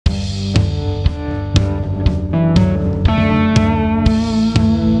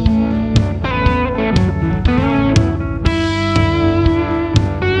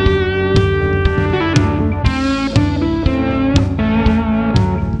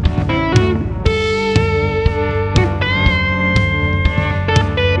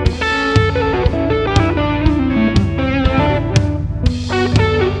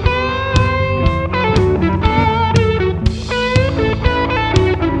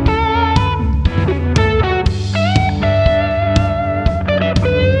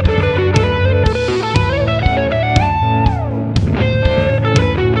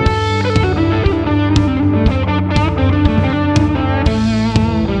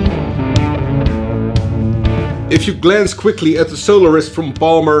If you glance quickly at the Solarist from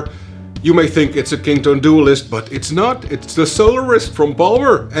Palmer, you may think it's a Kingtone Dualist, but it's not. It's the Solarist from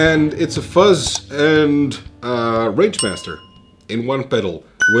Palmer, and it's a Fuzz and Rangemaster in one pedal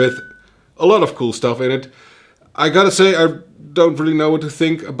with a lot of cool stuff in it. I gotta say, I don't really know what to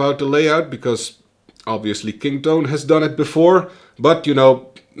think about the layout, because obviously Kingtone has done it before, but you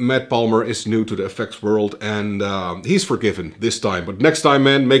know, Matt Palmer is new to the effects world, and he's forgiven this time. But next time,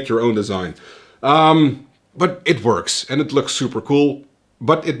 man, make your own design. But it works, and it looks super cool,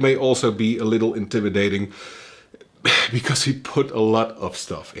 but it may also be a little intimidating because he put a lot of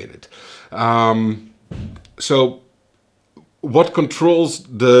stuff in it. So what controls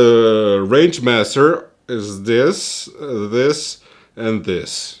the Rangemaster is this, this, and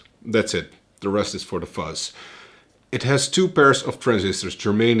this. That's it. The rest is for the Fuzz. It has two pairs of transistors,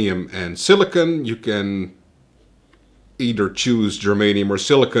 germanium and silicon. You can either choose germanium or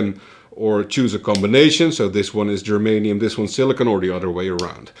silicon, or choose a combination. So this one is germanium, this one's silicon, or the other way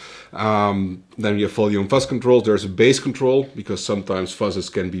around. Then you have volume fuzz controls. There's a bass control, because sometimes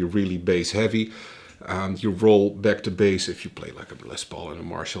fuzzes can be really bass heavy. You roll back to bass if you play like a Les Paul and a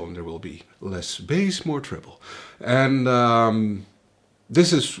Marshall, and there will be less bass, more treble. And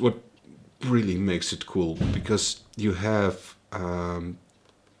this is what really makes it cool, because you have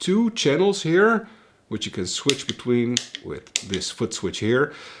two channels here, which you can switch between with this foot switch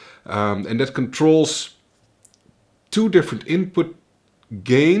here. And that controls two different input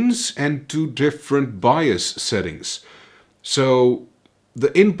gains and two different bias settings. So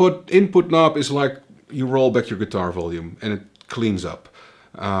the input knob is like you roll back your guitar volume and it cleans up.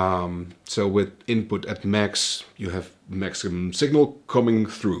 So with input at max, you have maximum signal coming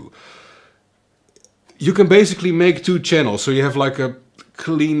through. You can basically make two channels. So you have like a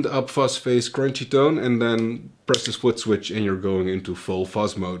cleaned up fuzz phase crunchy tone, and then press this foot switch and you're going into full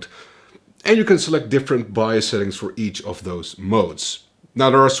fuzz mode. And you can select different bias settings for each of those modes. Now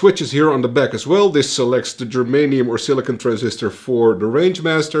there are switches here on the back as well. This selects the germanium or silicon transistor for the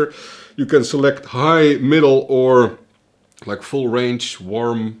Rangemaster. You can select high, middle, or like full range,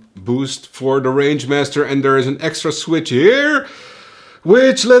 warm, boost for the Rangemaster. And there is an extra switch here,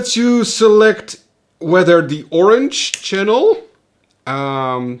 which lets you select whether the orange channel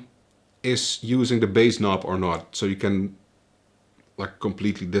is using the bass knob or not. So you can like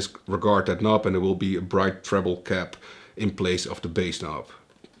completely disregard that knob, and there will be a bright treble cap in place of the bass knob.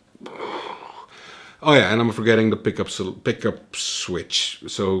 Oh yeah, and I'm forgetting the pickup switch.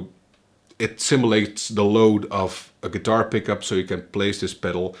 So it simulates the load of a guitar pickup, so you can place this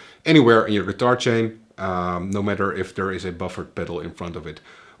pedal anywhere in your guitar chain, no matter if there is a buffered pedal in front of it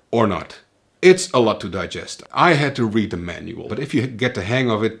or not. It's a lot to digest. I had to read the manual, but if you get the hang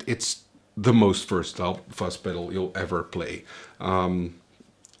of it, it's the most versatile fuzz pedal you'll ever play. And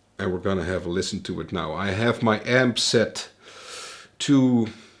we're gonna have a listen to it now. I have my amp set to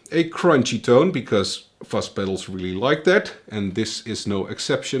a crunchy tone, because fuzz pedals really like that, and this is no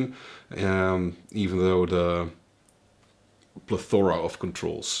exception, even though the plethora of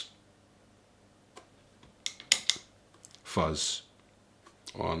controls. Fuzz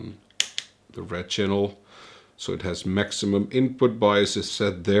on the red channel, so it has maximum input biases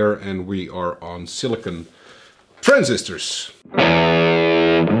set there, and we are on silicon transistors.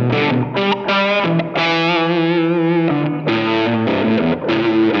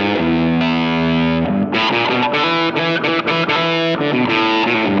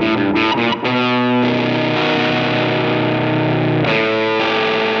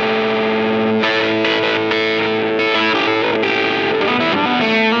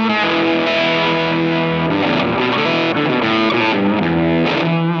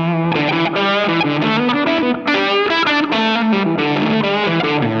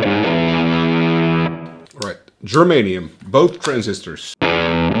 Germanium, both transistors.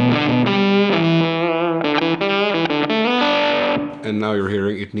 And now you're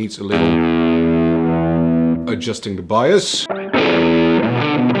hearing it needs a little adjusting the bias.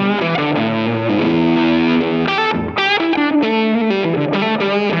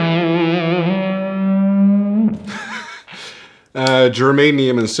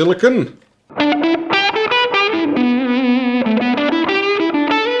 Germanium and silicon.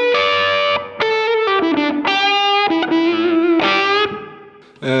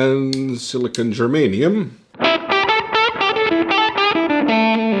 And silicon germanium.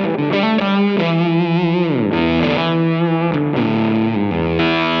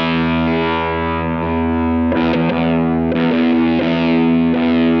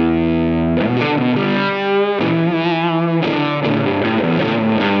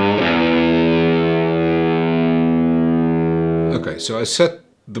 Okay, so I set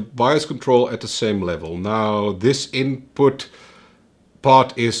the bias control at the same level. Now this input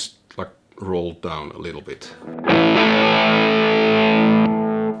part is like rolled down a little bit.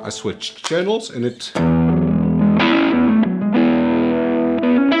 I switched channels and it...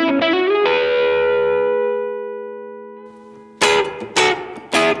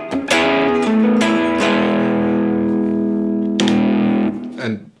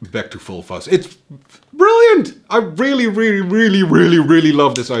 and back to full fuzz. It's brilliant! I really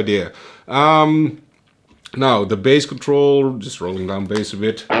love this idea. Now the bass control, just rolling down bass a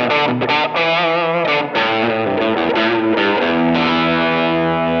bit.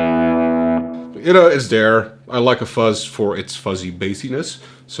 You know, it's there. I like a fuzz for its fuzzy bassiness,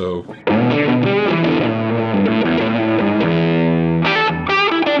 so...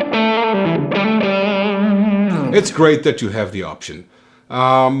 It's great that you have the option.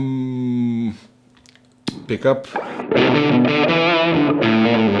 Pick up.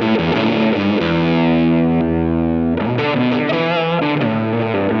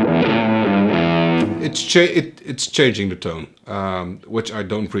 It's changing the tone, which I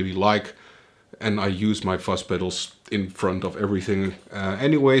don't really like, and I use my fuzz pedals in front of everything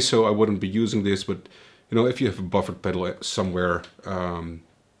anyway, so I wouldn't be using this. But you know, if you have a buffered pedal somewhere,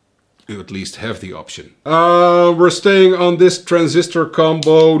 you at least have the option. We're staying on this transistor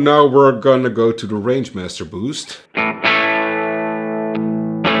combo. Now we're gonna go to the range master boost.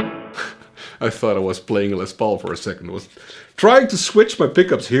 I thought I was playing a Les Paul for a second. I was trying to switch my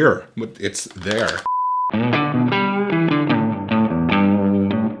pickups here, but it's there.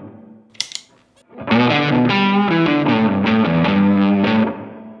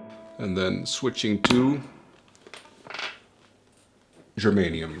 And then switching to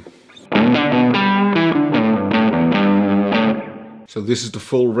germanium. So this is the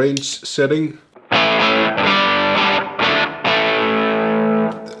full range setting.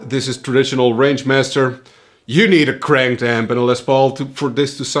 This is traditional range master. You need a cranked amp and a Les Paul for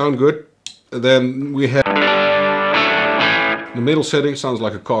this to sound good. And then we have the middle setting, sounds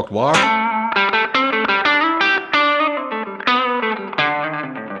like a cocked wah.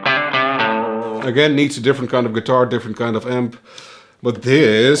 Again, needs a different kind of guitar, different kind of amp. But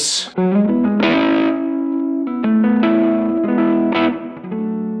this...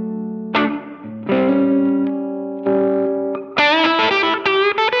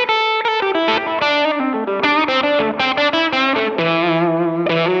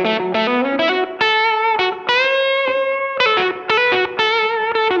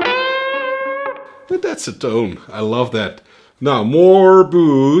 But that's a tone. I love that. Now, more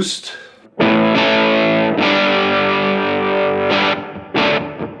boost.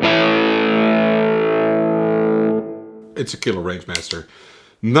 It's a killer range master.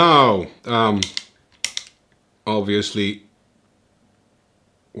 Now, obviously,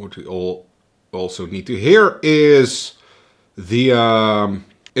 what we all also need to hear is the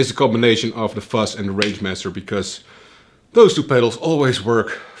a combination of the fuzz and the range master, because those two pedals always work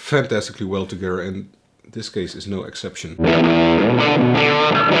fantastically well together, and this case is no exception.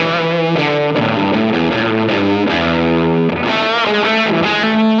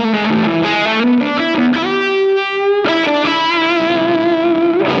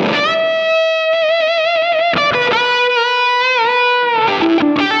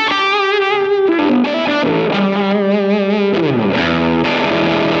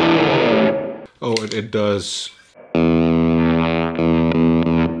 Oh, and it does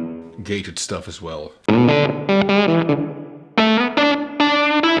gated stuff as well.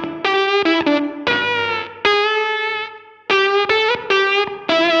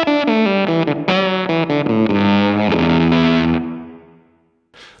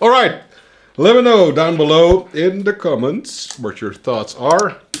 Alright, let me know down below in the comments what your thoughts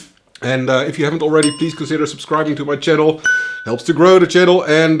are. And if you haven't already, please consider subscribing to my channel. Helps to grow the channel.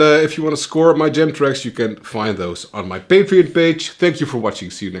 And if you want to score my gem tracks, you can find those on my Patreon page. Thank you for watching.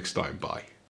 See you next time. Bye.